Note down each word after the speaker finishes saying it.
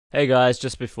Hey guys,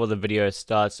 just before the video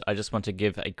starts, I just want to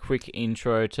give a quick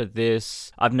intro to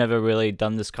this. I've never really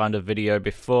done this kind of video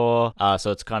before,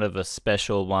 so it's kind of a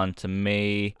special one to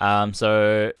me.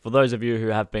 So for those of you who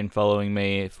have been following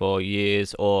me for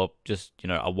years or just,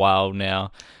 a while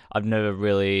now, I've never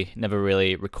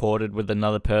really recorded with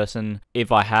another person.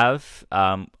 If I have,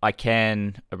 I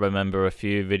can remember a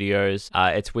few videos.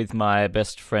 It's with my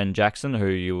best friend Jackson, who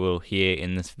you will hear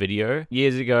in this video.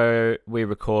 Years ago,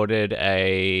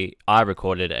 I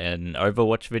recorded an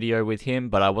Overwatch video with him,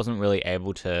 but I wasn't really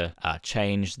able to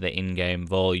change the in-game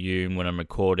volume when I'm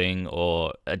recording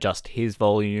or adjust his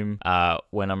volume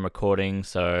when I'm recording.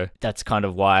 So that's kind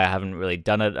of why I haven't really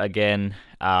done it again.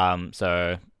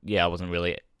 So yeah, I wasn't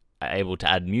really able to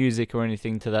add music or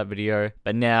anything to that video,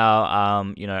 but now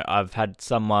I've had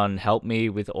someone help me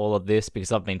with all of this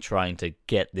because I've been trying to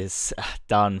get this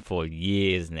done for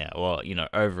years now, well,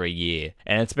 over a year,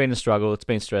 and it's been a struggle. It's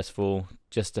been stressful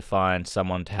just to find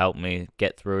someone to help me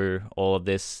get through all of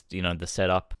this, the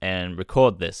setup and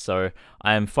record this. So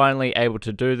I am finally able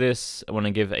to do this. I want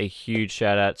to give a huge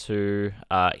shout out to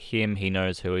him. He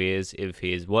knows who he is if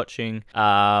he is watching.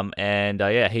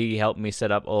 Yeah, he helped me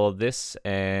set up all of this.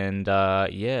 And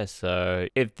yeah, so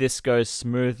if this goes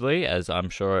smoothly, as I'm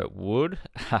sure it would,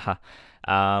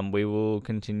 we will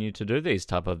continue to do these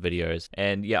type of videos.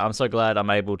 And yeah, I'm so glad I'm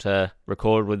able to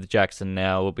record with Jackson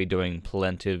now. We'll be doing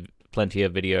plenty of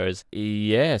videos.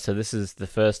 Yeah, so this is the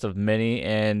first of many,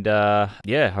 and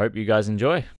yeah, hope you guys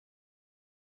enjoy.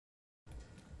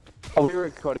 Are we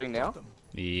recording now?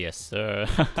 Yes, sir.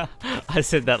 I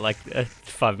said that like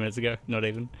 5 minutes ago, not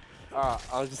even. I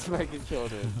was just making sure,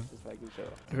 dude. Just making sure.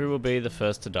 Who will be the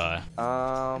first to die?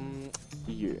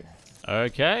 You.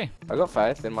 Okay. I got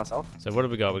faith in myself. So what do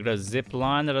we got? We got a zip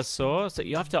line that I saw. So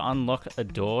you have to unlock a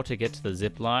door to get to the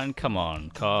zip line. Come on,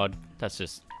 COD. That's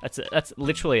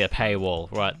literally a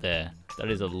paywall right there. That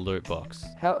is a loot box.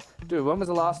 Dude, when was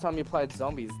the last time you played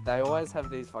zombies? They always have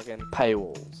these fucking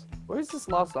paywalls. Where is this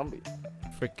last zombie?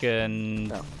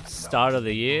 Freaking start of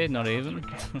the year, not even.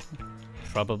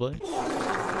 Probably.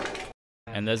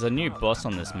 And there's a new boss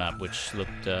on this map, which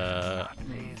looked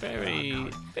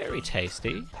very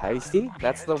tasty. Tasty?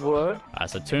 That's the word?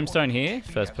 So tombstone here,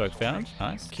 first perk found.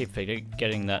 Nice. Keep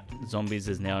getting that zombies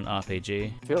is now an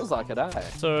RPG. Feels like it, eh?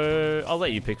 So I'll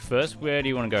let you pick first. Where do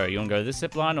you want to go? You want to go this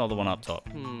zip line or the one up top?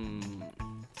 You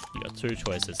got two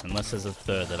choices, unless there's a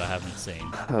third that I haven't seen.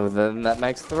 Oh, then that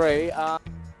makes three.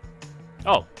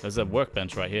 Oh, there's a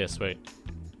workbench right here. Sweet.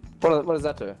 What does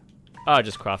that do? Oh,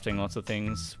 just crafting lots of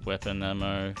things, weapon,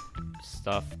 ammo,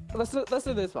 stuff. Let's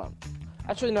do this one.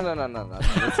 Actually, no.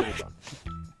 Let's do this one.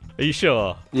 Are you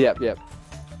sure? Yep.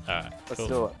 Alright, Let's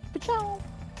do it.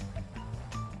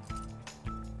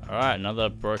 Alright, another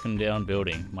broken down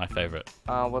building. My favorite.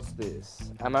 What's this?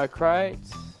 Ammo crate.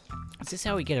 Is this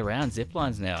how we get around zip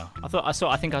lines now?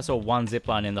 I think I saw one zip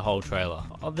line in the whole trailer.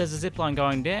 Oh, there's a zip line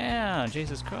going down.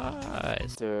 Jesus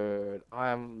Christ. Dude, I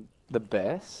am the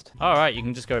best. Alright, you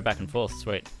can just go back and forth.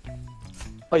 Sweet.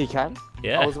 Oh, you can?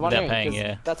 Yeah, I was wondering, without paying,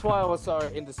 yeah. That's why I was so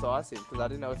indecisive, because I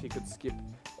didn't know if you could skip.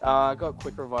 I got a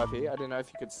quick revive here. I didn't know if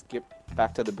you could skip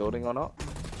back to the building or not.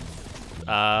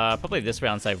 Probably this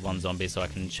round save one zombie so I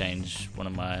can change one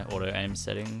of my auto aim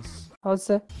settings. I would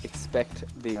say expect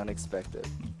the unexpected.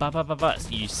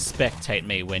 You spectate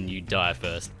me when you die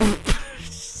first.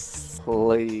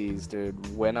 Please,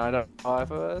 dude. When I don't die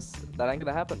first, that ain't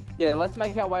gonna happen. Yeah, let's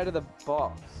make our way to the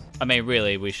box. I mean,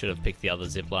 really, we should have picked the other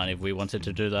zipline if we wanted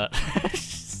to do that.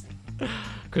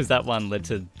 Because that one led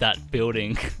to that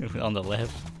building on the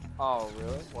left. Oh,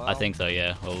 really? Well, I think so,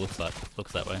 yeah. Well, looks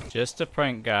that way. Just a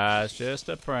prank, guys. Just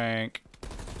a prank.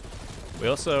 We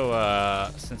also,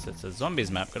 since it's a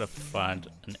zombies map, gotta find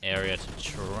an area to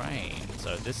train.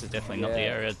 So this is definitely not the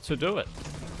area to do it.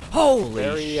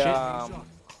 Holy shit!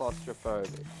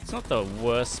 Claustrophobic. It's not the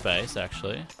worst space,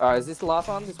 actually. Alright, is this the last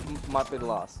one? This might be the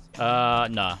last.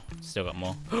 Nah. Still got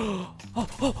more.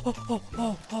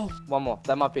 One more.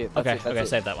 That might be it. That's Okay, it.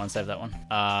 save that one. Do you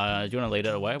want to lead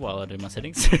it away while I do my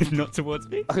settings? Not towards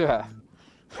me? Okay.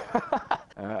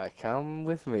 Alright, come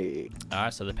with me.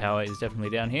 Alright, so the power is definitely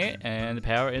down here, and the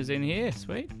power is in here.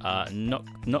 Sweet.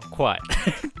 Not quite.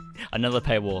 Another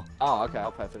paywall. Oh, okay.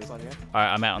 I'll pay for this one, yeah.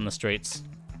 Alright, I'm out on the streets.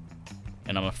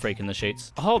 And I'm a freak in the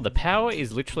sheets. Oh, the power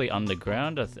is literally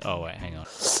underground. Oh, wait, hang on.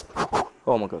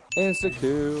 Oh my god.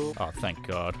 Insta-kill. Oh, thank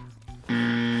God.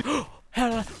 How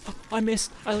did I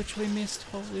missed. I literally missed.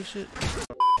 Holy shit.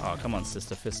 Oh, come on,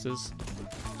 Sister Fisters.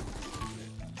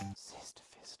 Sister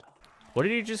Fister. What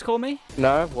did you just call me?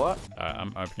 No, what? Alright,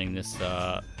 I'm opening this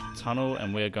tunnel,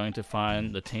 and we're going to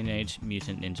find the Teenage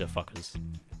Mutant Ninja fuckers.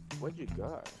 Where'd you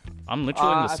go? I'm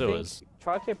literally in the sewers.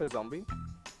 Try keep a zombie.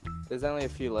 There's only a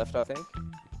few left, I think.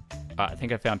 I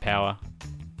think I found power.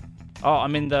 Oh,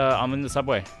 I'm in the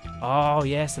subway. Oh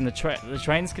yes, and the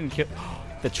trains can kill.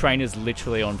 The train is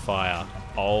literally on fire.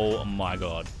 Oh my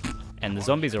god. And the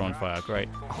zombies are on fire. Great.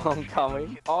 I'm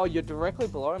coming. Oh, you're directly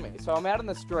below me. So I'm out in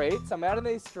the streets. I'm out in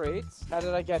these streets. How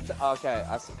did I get to... Okay,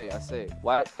 I see.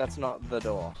 Wait, that's not the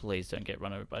door. Please don't get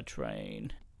run over by a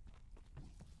train.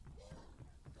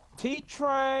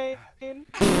 T-train.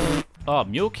 Oh,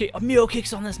 mule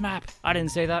kicks on this map. I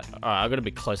didn't see that. All right, I gotta be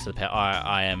close to the power.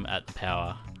 I am at the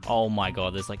power. Oh my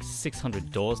god, there's like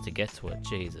 600 doors to get to it.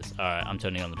 Jesus. All right, I'm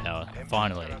turning on the power.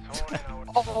 Finally.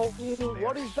 Oh,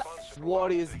 what is that?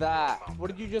 What is that?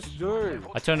 What did you just do?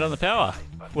 I turned on the power.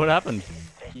 What happened?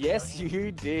 Yes,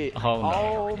 you did. Oh no.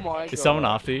 Oh my god. Is someone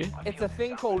after you? It's a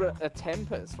thing called a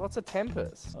tempest. What's a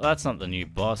tempest? Well, that's not the new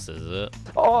boss, is it?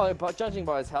 Oh, but judging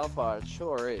by his health bar, it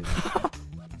sure is.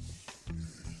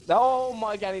 Oh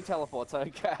my god, he teleports.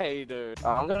 Okay, dude.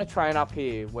 I'm gonna train up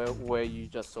here where you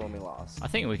just saw me last. I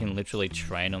think we can literally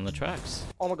train on the tracks.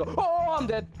 Oh my god. Oh, I'm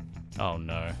dead. Oh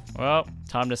no. Well,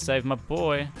 time to save my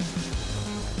boy.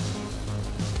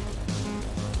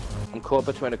 I'm caught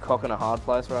between a cock and a hard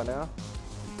place right now.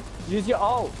 Use your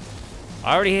ult.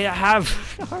 I already have.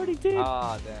 I already did.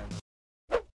 Ah,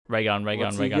 damn. Ray gun.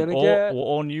 What's he gonna get?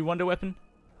 Or new wonder weapon.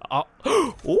 Oh.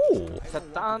 Ooh.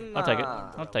 Katana.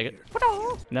 I'll take it.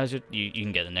 Now's your, you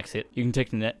can get the next hit. You can take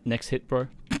the next hit, bro.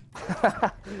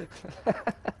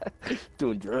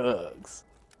 Doing drugs.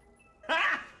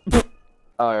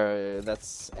 Oh,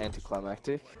 that's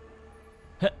anticlimactic.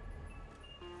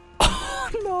 Oh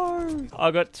no!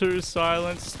 I got 2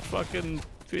 silenced fucking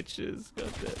bitches.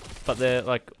 Goddamn. But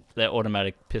they're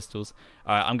automatic pistols.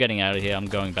 Alright, I'm getting out of here. I'm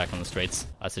going back on the streets.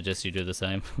 I suggest you do the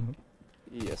same.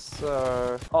 Yes,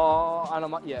 sir. Oh,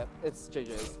 and yeah, it's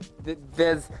GG's.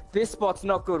 This spot's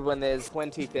not good when there's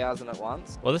 20,000 at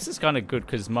once. Well, this is kind of good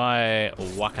because my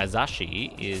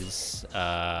Wakazashi is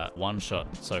 1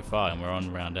 shot so far, and we're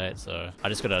on round 8. So I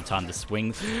just got out of time to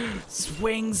swing.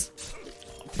 Swings.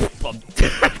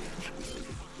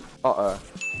 Uh-oh,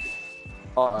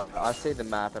 I see the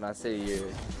map and I see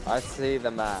you. I see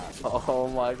the map. Oh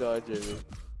my god, Jimmy.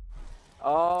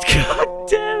 Oh. God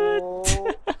damn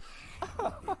it.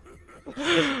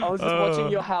 I was just watching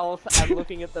your health and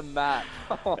looking at the map.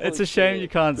 Holy It's a shame shit. you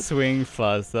can't swing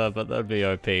faster, but that'd be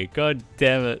OP. God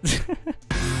damn it.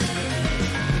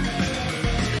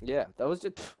 Yeah, that was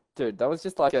just... Dude, that was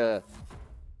just like a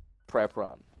prep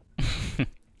run.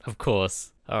 Of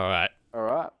course. Alright.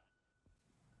 Alright.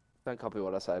 Don't copy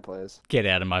what I say, please. Get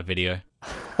out of my video.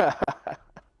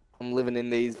 I'm living in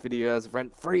these videos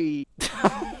rent-free.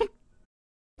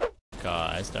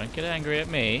 Guys, don't get angry at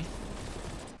me.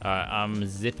 Alright, I'm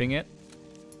zipping it.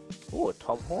 Ooh, a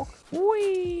tomahawk?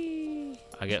 Whee!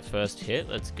 I get first hit,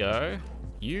 let's go.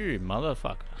 You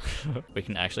motherfucker. We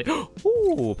can actually...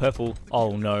 Ooh, purple.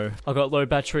 Oh no. I got low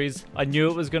batteries. I knew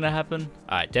it was gonna happen.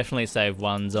 Alright, definitely save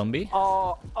 1 zombie.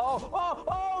 Oh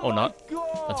Or not.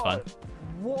 God. That's fine.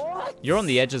 What? You're on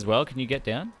the edge as well. Can you get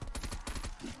down?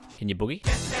 Can you boogie?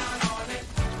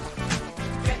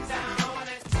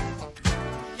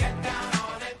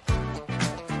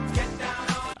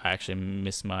 I actually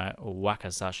missed my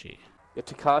Wakazashi. You're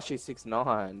Takashi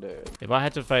 6'9", dude. If I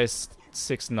had to face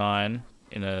 6'9"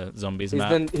 in a zombies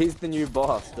map... He's the new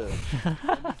boss, dude.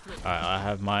 Alright, I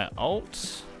have my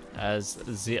ult, as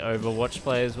the Overwatch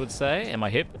players would say. Am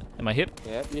I hip? Am I hip?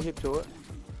 Yeah, you're hip to it.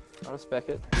 I respect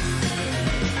it.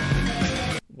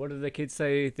 What do the kids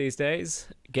say these days?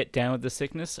 Get down with the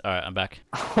sickness? Alright, I'm back.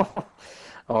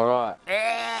 Alright.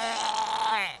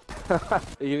 Are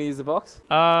you gonna use the box?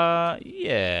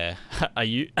 Yeah. Are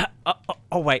you...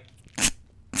 oh, wait.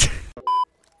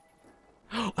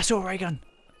 I saw a ray gun.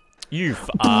 You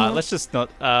let's just not,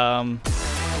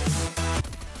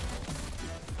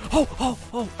 Oh!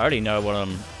 I already know what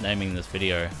I'm naming this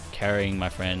video. Carrying my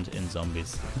friend in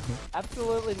zombies.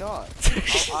 Absolutely not.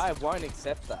 I won't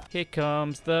accept that. Here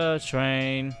comes the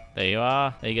train. There you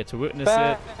are. There you get to witness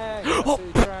Bang! it.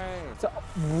 Train. So,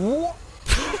 what?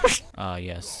 Ah,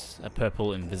 yes. A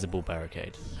purple invisible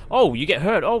barricade. Oh, you get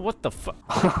hurt. Oh, what the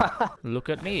fuck? Look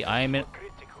at me. I am in...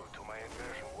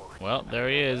 Well, there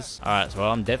he is. Alright, so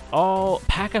I'm dead. Oh,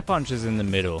 Pack-a-Punch is in the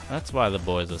middle. That's why the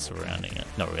boys are surrounding it.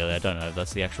 Not really, I don't know if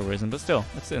that's the actual reason, but still,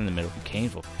 it's in the middle. I'm keen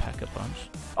for Pack-a-Punch.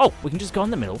 Oh, we can just go in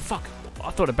the middle. Fuck.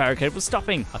 I thought a barricade was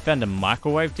stopping. I found a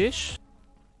microwave dish.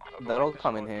 That'll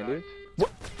come in handy. What?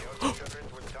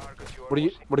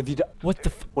 What have you done? What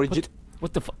the What did you...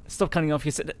 What the fuck? Stop cutting off.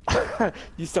 You said it.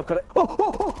 You stop cutting...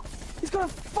 Oh! He's got a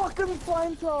fucking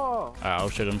flamethrower! Alright, I'll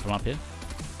shoot him from up here.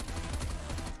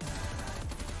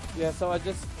 Yeah, so I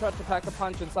just tried to pack a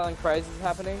punch and something crazy is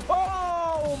happening.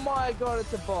 Oh my god,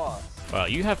 it's a boss. Well,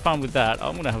 you have fun with that.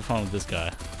 I'm gonna have fun with this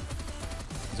guy.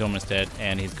 He's almost dead,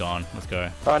 and he's gone. Let's go.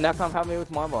 Alright, now come help me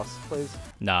with my boss, please.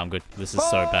 Nah, I'm good. This is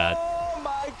so bad. Oh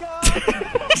my god!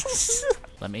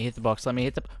 Let me hit the box. Let me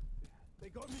hit the...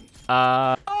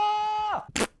 Ah!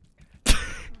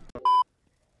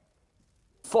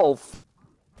 Fulf.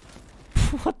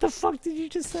 What the fuck did you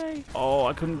just say? Oh,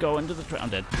 I couldn't go into the train. I'm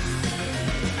dead.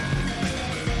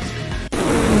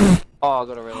 Oh, I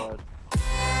gotta reload.